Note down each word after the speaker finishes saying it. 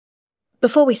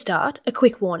Before we start, a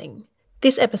quick warning.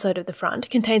 This episode of The Front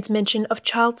contains mention of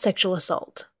child sexual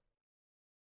assault.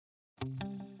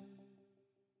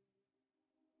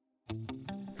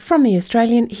 From The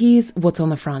Australian, here's What's on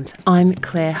the Front. I'm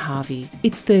Claire Harvey.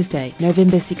 It's Thursday,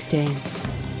 November 16.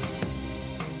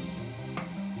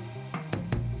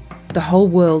 The whole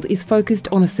world is focused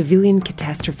on a civilian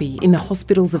catastrophe in the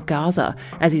hospitals of Gaza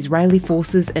as Israeli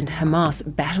forces and Hamas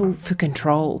battle for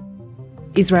control.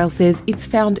 Israel says it's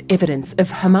found evidence of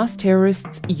Hamas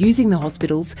terrorists using the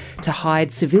hospitals to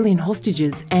hide civilian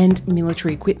hostages and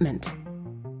military equipment.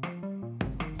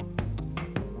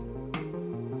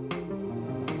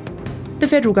 The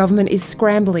federal government is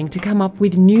scrambling to come up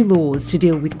with new laws to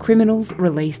deal with criminals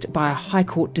released by a High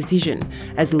Court decision,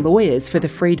 as lawyers for the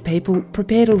freed people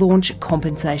prepare to launch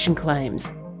compensation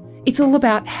claims. It's all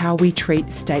about how we treat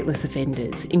stateless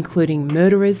offenders, including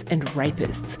murderers and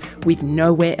rapists, with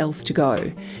nowhere else to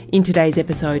go. In today's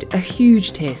episode, a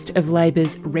huge test of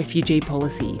Labor's refugee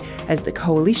policy as the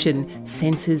coalition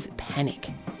senses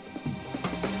panic.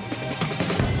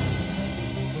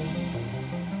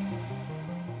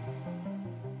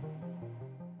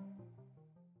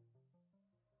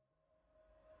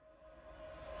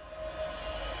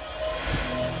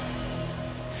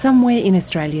 Somewhere in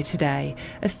Australia today,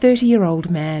 a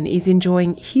 30-year-old man is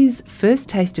enjoying his first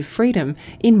taste of freedom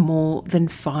in more than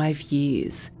 5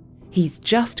 years. He's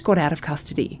just got out of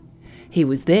custody. He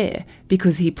was there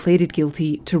because he pleaded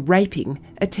guilty to raping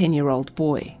a 10-year-old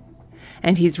boy.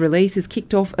 And his release has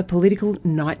kicked off a political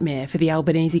nightmare for the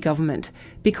Albanese government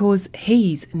because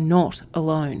he's not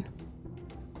alone.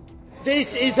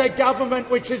 This is a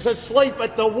government which is asleep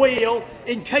at the wheel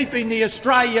in keeping the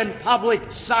Australian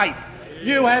public safe.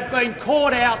 You have been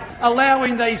caught out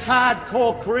allowing these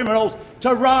hardcore criminals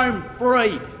to roam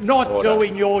free, not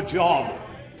doing your job.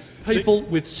 People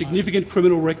with significant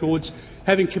criminal records,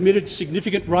 having committed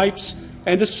significant rapes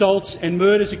and assaults and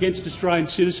murders against Australian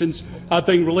citizens, are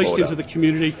being released into the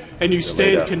community, and you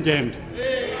stand condemned.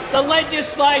 The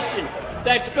legislation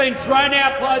that's been thrown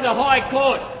out by the High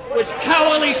Court was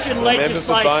coalition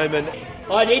legislation.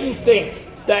 I didn't think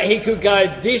that he could go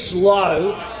this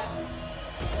low.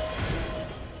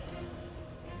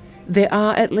 There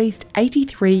are at least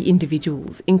 83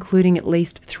 individuals, including at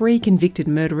least 3 convicted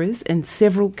murderers and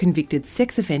several convicted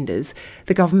sex offenders,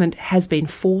 the government has been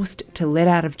forced to let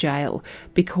out of jail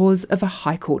because of a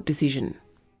High Court decision.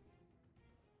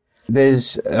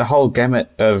 There's a whole gamut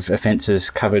of offences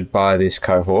covered by this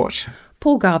cohort.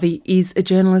 Paul Garvey is a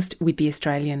journalist with The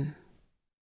Australian.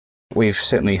 We've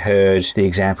certainly heard the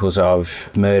examples of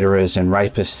murderers and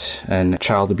rapists and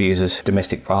child abusers,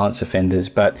 domestic violence offenders,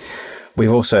 but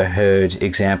we've also heard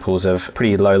examples of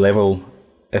pretty low-level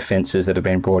offences that have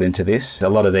been brought into this. A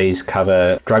lot of these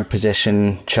cover drug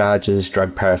possession charges,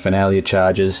 drug paraphernalia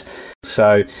charges.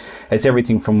 So it's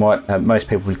everything from what most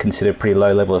people would consider pretty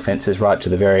low-level offences right to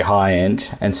the very high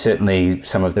end. And certainly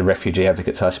some of the refugee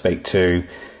advocates I speak to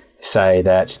say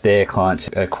that their clients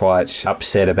are quite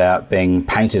upset about being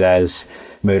painted as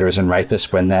murderers and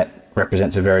rapists when that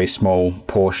represents a very small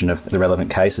portion of the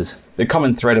relevant cases. The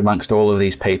common thread amongst all of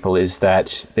these people is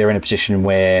that they're in a position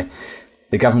where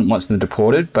the government wants them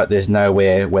deported, but there's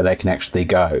nowhere where they can actually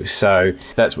go. So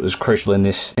that's what was crucial in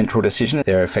this central decision.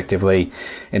 They're effectively,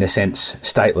 in a sense,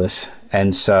 stateless.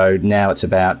 And so now it's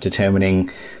about determining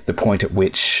the point at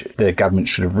which the government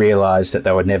should have realised that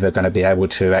they were never going to be able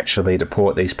to actually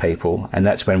deport these people. And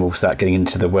that's when we'll start getting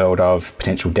into the world of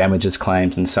potential damages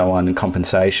claims and so on and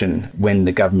compensation, when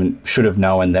the government should have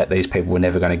known that these people were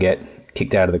never going to get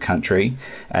kicked out of the country,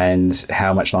 and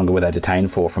how much longer were they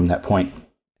detained for from that point.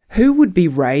 Who would be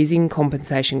raising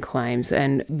compensation claims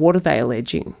and what are they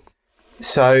alleging?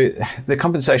 So the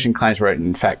compensation claims were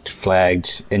in fact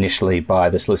flagged initially by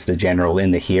the Solicitor General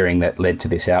in the hearing that led to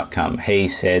this outcome. He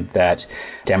said that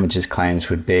damages claims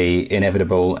would be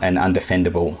inevitable and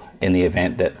undefendable in the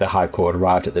event that the High Court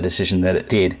arrived at the decision that it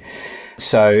did.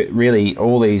 So really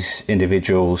all these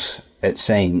individuals, it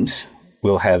seems,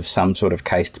 will have some sort of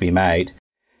case to be made.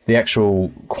 The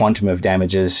actual quantum of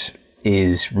damages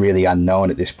is really unknown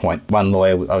at this point. One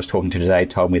lawyer I was talking to today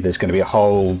told me there's going to be a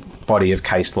whole body of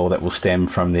case law that will stem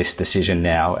from this decision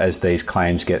now as these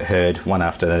claims get heard one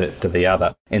after the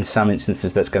other. In some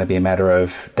instances that's going to be a matter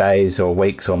of days or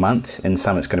weeks or months. In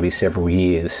some it's going to be several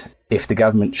years. If the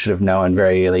government should have known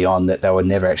very early on that they were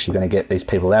never actually going to get these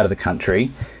people out of the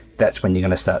country, that's when you're going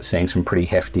to start seeing some pretty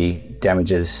hefty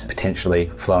damages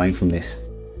potentially flowing from this.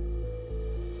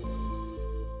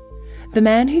 The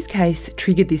man whose case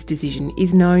triggered this decision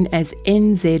is known as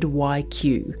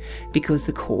NZYQ because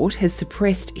the court has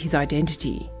suppressed his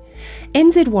identity.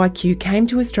 NZYQ came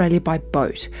to Australia by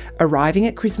boat, arriving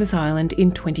at Christmas Island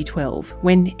in 2012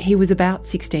 when he was about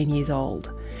 16 years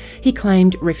old. He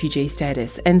claimed refugee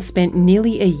status and spent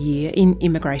nearly a year in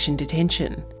immigration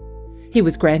detention. He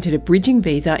was granted a bridging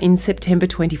visa in September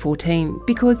 2014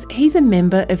 because he's a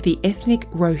member of the ethnic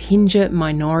Rohingya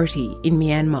minority in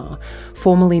Myanmar,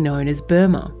 formerly known as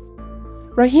Burma.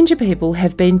 Rohingya people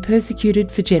have been persecuted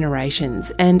for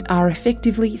generations and are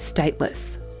effectively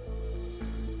stateless.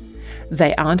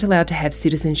 They aren't allowed to have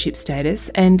citizenship status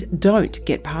and don't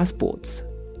get passports.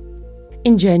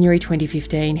 In January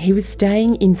 2015, he was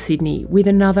staying in Sydney with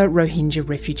another Rohingya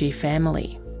refugee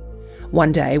family.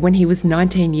 One day, when he was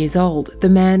 19 years old, the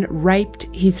man raped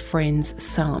his friend's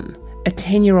son, a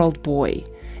 10-year-old boy,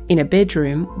 in a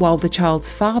bedroom while the child's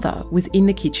father was in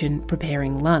the kitchen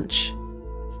preparing lunch.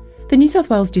 The New South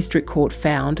Wales District Court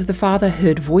found the father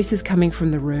heard voices coming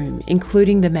from the room,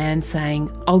 including the man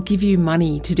saying, "I'll give you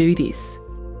money to do this."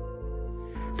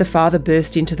 The father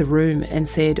burst into the room and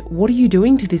said, "What are you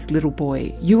doing to this little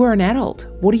boy? You are an adult.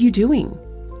 What are you doing?"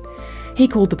 He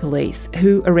called the police,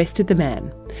 who arrested the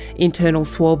man. Internal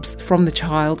swabs from the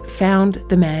child found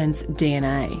the man's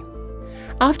DNA.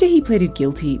 After he pleaded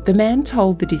guilty, the man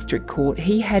told the district court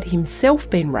he had himself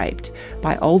been raped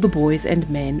by older boys and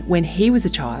men when he was a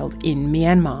child in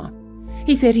Myanmar.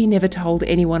 He said he never told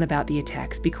anyone about the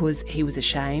attacks because he was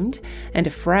ashamed and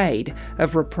afraid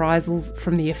of reprisals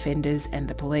from the offenders and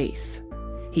the police.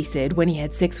 He said when he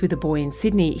had sex with a boy in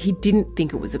Sydney, he didn't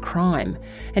think it was a crime,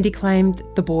 and he claimed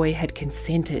the boy had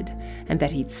consented and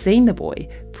that he'd seen the boy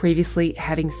previously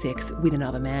having sex with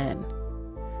another man.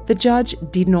 The judge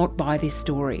did not buy this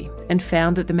story and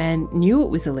found that the man knew it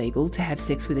was illegal to have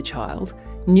sex with a child,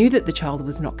 knew that the child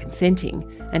was not consenting,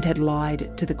 and had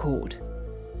lied to the court.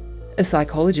 A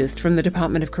psychologist from the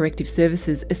Department of Corrective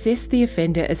Services assessed the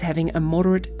offender as having a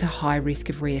moderate to high risk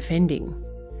of reoffending.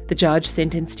 The judge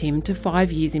sentenced him to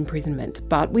 5 years imprisonment,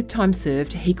 but with time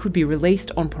served, he could be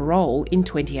released on parole in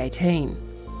 2018.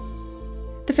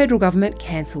 The federal government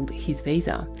cancelled his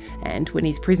visa, and when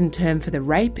his prison term for the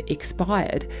rape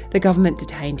expired, the government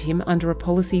detained him under a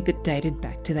policy that dated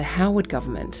back to the Howard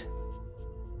government.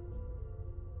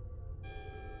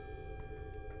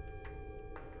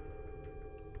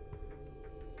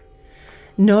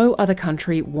 No other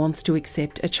country wants to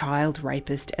accept a child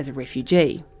rapist as a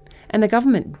refugee, and the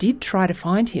government did try to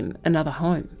find him another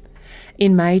home.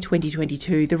 In May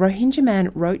 2022, the Rohingya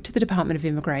man wrote to the Department of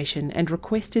Immigration and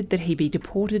requested that he be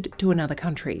deported to another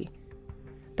country.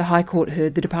 The High Court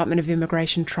heard the Department of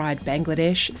Immigration tried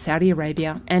Bangladesh, Saudi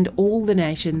Arabia, and all the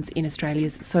nations in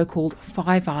Australia's so-called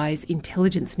Five Eyes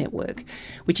intelligence network,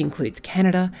 which includes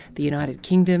Canada, the United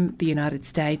Kingdom, the United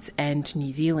States, and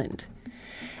New Zealand.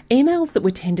 Emails that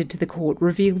were tendered to the court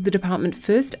revealed the department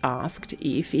first asked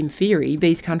if, in theory,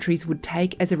 these countries would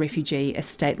take as a refugee a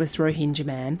stateless Rohingya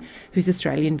man whose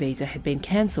Australian visa had been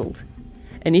cancelled.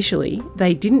 Initially,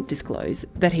 they didn't disclose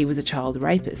that he was a child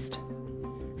rapist.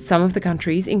 Some of the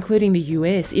countries, including the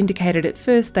US, indicated at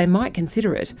first they might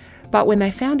consider it, but when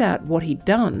they found out what he'd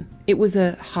done, it was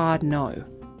a hard no.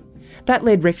 That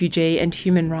led refugee and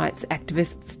human rights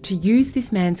activists to use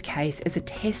this man's case as a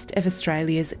test of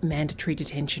Australia's mandatory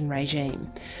detention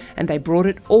regime, and they brought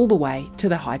it all the way to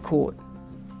the High Court.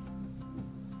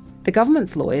 The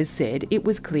government's lawyers said it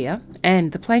was clear,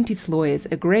 and the plaintiff's lawyers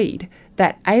agreed,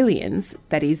 that aliens,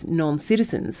 that is,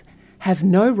 non-citizens, have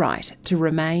no right to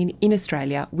remain in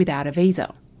Australia without a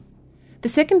visa. The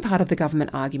second part of the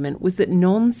government argument was that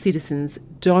non-citizens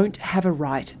don't have a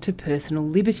right to personal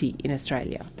liberty in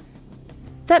Australia.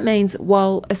 That means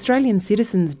while Australian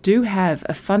citizens do have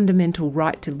a fundamental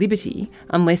right to liberty,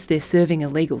 unless they're serving a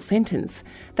legal sentence,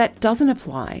 that doesn't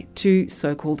apply to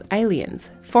so-called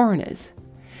aliens, foreigners.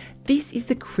 This is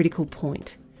the critical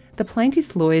point. The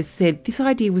plaintiff's lawyers said this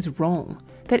idea was wrong,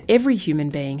 that every human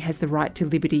being has the right to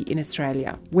liberty in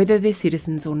Australia, whether they're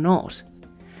citizens or not.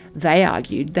 They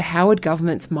argued the Howard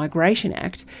government's Migration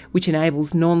Act, which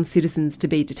enables non-citizens to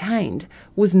be detained,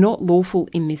 was not lawful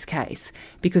in this case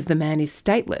because the man is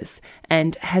stateless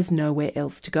and has nowhere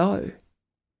else to go.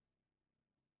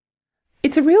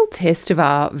 It's a real test of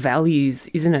our values,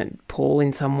 isn't it, Paul,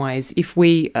 in some ways, if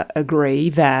we agree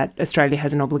that Australia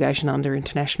has an obligation under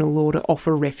international law to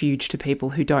offer refuge to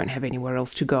people who don't have anywhere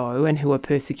else to go and who are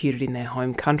persecuted in their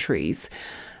home countries.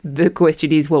 The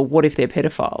question is, well, what if they're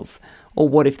pedophiles? Or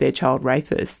what if they're child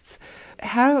rapists?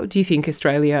 How do you think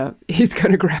Australia is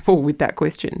going to grapple with that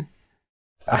question?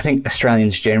 I think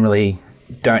Australians generally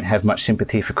don't have much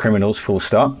sympathy for criminals, full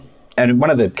stop. And one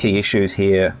of the key issues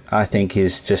here, I think,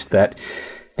 is just that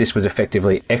this was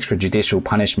effectively extrajudicial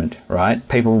punishment, right?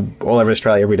 People all over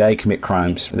Australia every day commit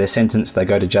crimes. They're sentenced, they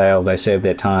go to jail, they serve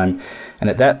their time, and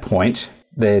at that point,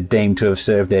 they're deemed to have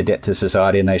served their debt to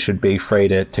society and they should be free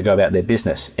to go about their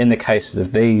business. In the case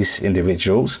of these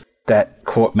individuals, that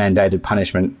court-mandated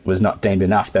punishment was not deemed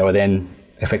enough. They were then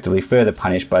effectively further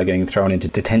punished by getting thrown into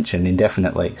detention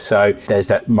indefinitely. So there's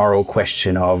that moral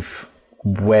question of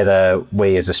whether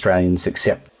we as Australians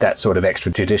accept that sort of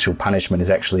extrajudicial punishment is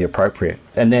actually appropriate.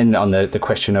 And then on the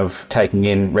question of taking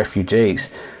in refugees,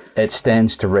 it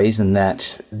stands to reason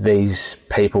that these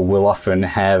people will often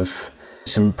have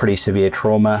some pretty severe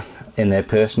trauma in their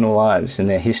personal lives, in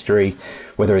their history,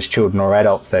 whether as children or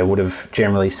adults. They would have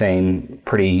generally seen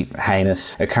pretty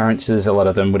heinous occurrences. A lot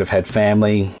of them would have had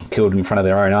family killed in front of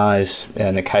their own eyes.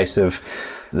 In the case of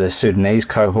the Sudanese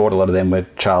cohort, a lot of them were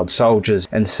child soldiers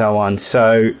and so on.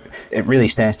 So it really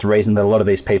stands to reason that a lot of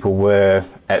these people were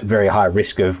at very high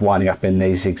risk of winding up in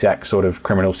these exact sort of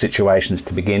criminal situations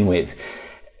to begin with.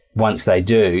 Once they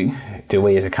do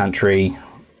we as a country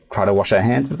try to wash our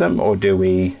hands of them, or do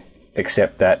we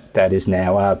accept that that is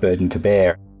now our burden to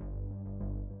bear?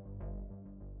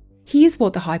 Here's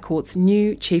what the High Court's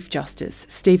new Chief Justice,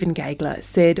 Stephen Gageler,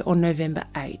 said on November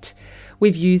 8.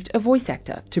 We've used a voice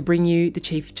actor to bring you the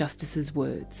Chief Justice's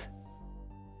words.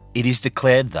 It is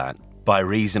declared that, by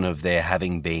reason of there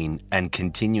having been and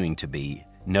continuing to be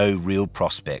no real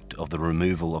prospect of the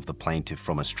removal of the plaintiff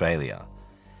from Australia,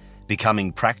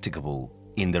 becoming practicable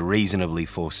in the reasonably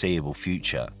foreseeable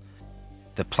future,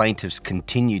 the plaintiff's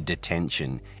continued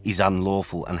detention is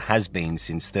unlawful and has been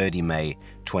since 30 May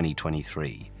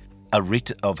 2023. A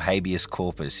writ of habeas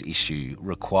corpus issue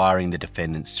requiring the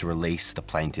defendants to release the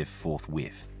plaintiff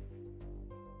forthwith.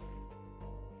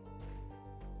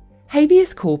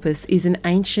 Habeas corpus is an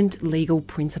ancient legal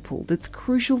principle that's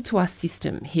crucial to our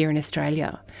system here in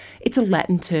Australia. It's a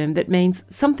Latin term that means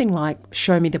something like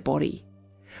show me the body.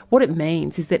 What it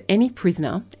means is that any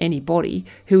prisoner, anybody,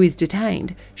 who is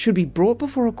detained should be brought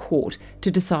before a court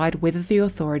to decide whether the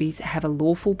authorities have a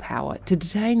lawful power to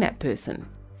detain that person.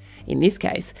 In this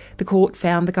case, the court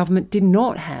found the government did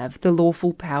not have the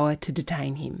lawful power to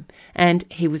detain him, and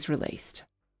he was released.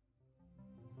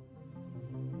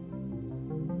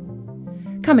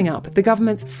 Coming up, the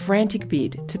government's frantic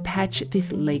bid to patch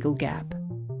this legal gap.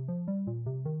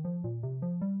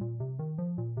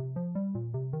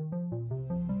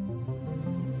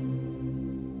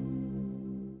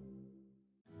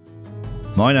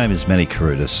 My name is Manny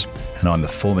Carudis, and I'm a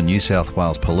former New South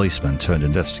Wales policeman turned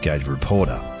investigative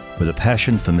reporter with a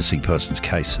passion for missing persons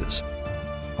cases.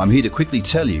 I'm here to quickly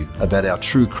tell you about our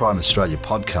True Crime Australia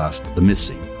podcast, The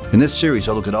Missing. In this series,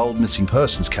 I look at old missing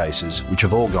persons cases which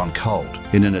have all gone cold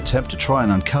in an attempt to try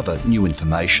and uncover new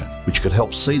information which could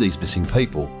help see these missing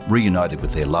people reunited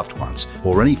with their loved ones,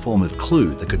 or any form of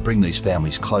clue that could bring these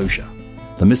families closure.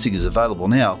 The Missing is available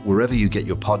now wherever you get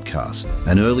your podcasts,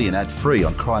 and early and ad-free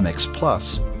on Crimex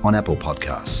Plus on Apple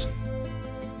Podcasts.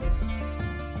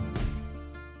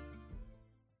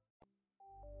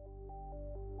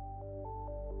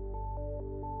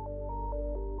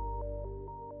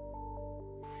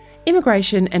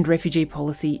 Immigration and refugee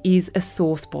policy is a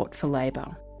sore spot for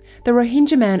Labor. The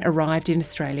Rohingya man arrived in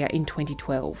Australia in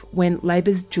 2012 when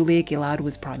Labor's Julia Gillard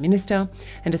was Prime Minister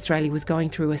and Australia was going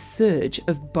through a surge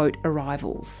of boat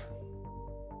arrivals.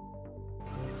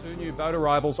 2 new boat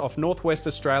arrivals off northwest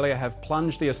Australia have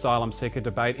plunged the asylum seeker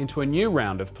debate into a new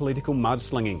round of political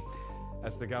mudslinging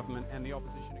as the government and the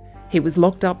opposition... He was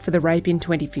locked up for the rape in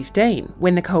 2015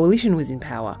 when the Coalition was in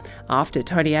power, after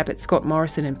Tony Abbott, Scott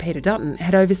Morrison and Peter Dutton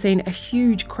had overseen a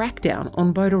huge crackdown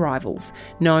on boat arrivals,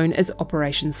 known as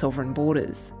Operation Sovereign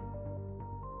Borders.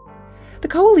 The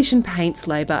Coalition paints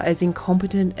Labor as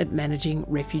incompetent at managing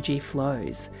refugee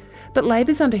flows. But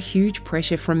Labor's under huge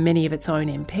pressure from many of its own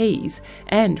MPs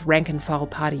and rank-and-file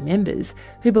party members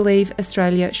who believe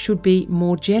Australia should be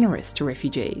more generous to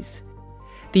refugees.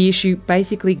 The issue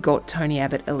basically got Tony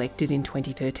Abbott elected in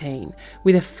 2013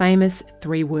 with a famous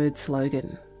 3-word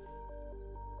slogan.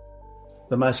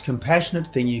 The most compassionate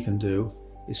thing you can do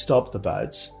is stop the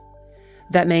boats.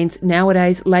 That means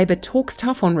nowadays Labor talks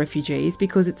tough on refugees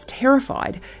because it's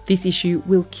terrified this issue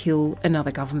will kill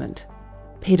another government.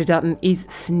 Peter Dutton is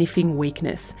sniffing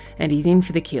weakness and he's in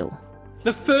for the kill.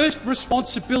 The first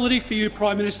responsibility for you,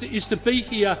 Prime Minister, is to be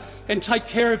here and take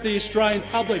care of the Australian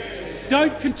public.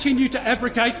 Don't continue to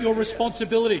abrogate your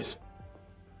responsibilities.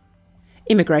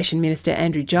 Immigration Minister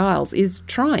Andrew Giles is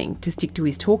trying to stick to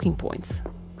his talking points.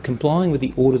 Complying with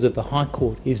the orders of the High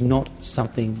Court is not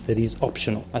something that is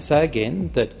optional. I say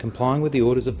again that complying with the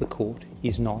orders of the court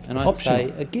is not optional. And I say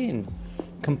again,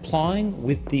 complying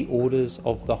with the orders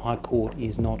of the High Court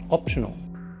is not optional.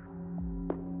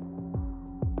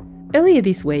 Earlier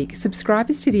this week,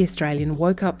 subscribers to The Australian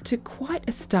woke up to quite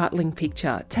a startling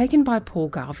picture taken by Paul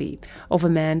Garvey of a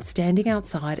man standing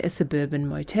outside a suburban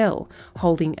motel,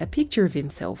 holding a picture of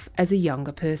himself as a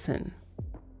younger person.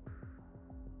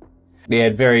 He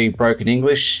had very broken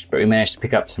English, but we managed to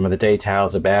pick up some of the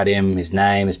details about him, his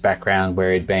name, his background,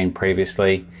 where he'd been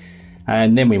previously.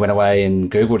 And then we went away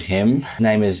and Googled him. His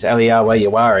name is Aliyawa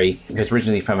Yawari. He was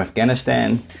originally from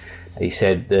Afghanistan. He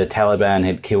said the Taliban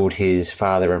had killed his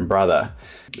father and brother.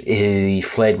 He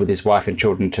fled with his wife and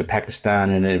children to Pakistan,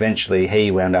 and eventually he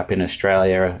wound up in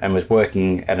Australia and was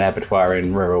working at an abattoir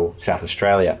in rural South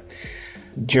Australia.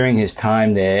 During his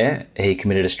time there, he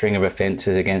committed a string of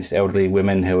offences against elderly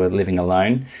women who were living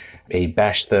alone. He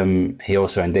bashed them. He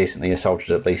also indecently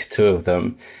assaulted at least 2 of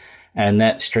them. And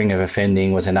that string of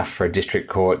offending was enough for a district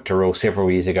court to rule several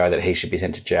years ago that he should be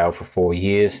sent to jail for 4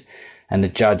 years. And the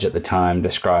judge at the time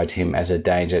described him as a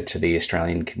danger to the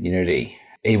Australian community.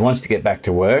 He wants to get back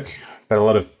to work, but a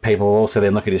lot of people also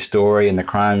then look at his story and the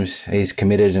crimes he's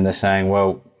committed and they're saying,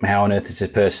 well, how on earth is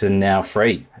this person now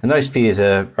free? And those fears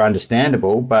are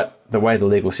understandable, but the way the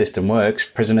legal system works,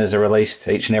 prisoners are released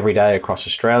each and every day across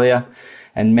Australia,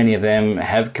 and many of them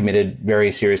have committed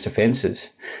very serious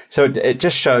offences. So it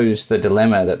just shows the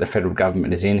dilemma that the federal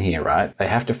government is in here, right? They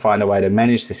have to find a way to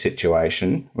manage the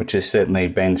situation, which has certainly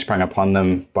been sprung upon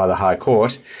them by the High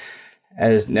Court,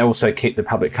 as also keep the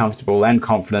public comfortable and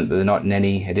confident that they're not in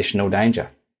any additional danger.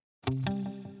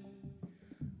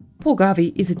 Paul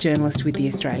Garvey is a journalist with The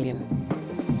Australian.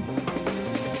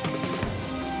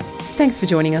 Thanks for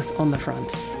joining us on The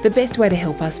Front. The best way to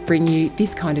help us bring you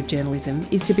this kind of journalism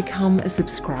is to become a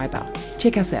subscriber.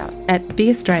 Check us out at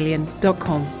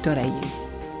theaustralian.com.au.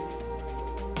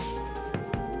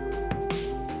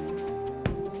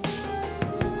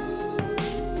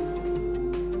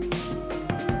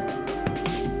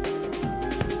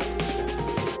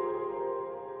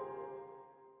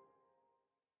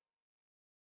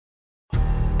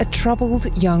 A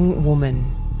troubled young woman.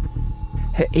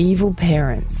 Her evil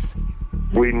parents.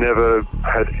 We never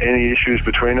had any issues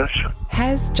between us.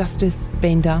 Has justice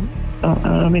been done?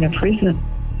 I'm in a prison.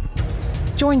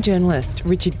 Join journalist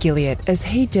Richard Gilliatt as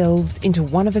he delves into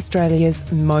one of Australia's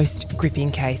most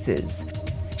gripping cases.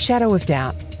 Shadow of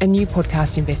Doubt, a new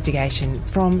podcast investigation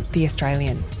from The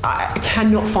Australian. I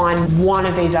cannot find one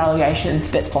of these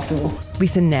allegations that's possible.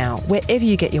 Listen now, wherever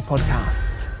you get your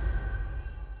podcasts.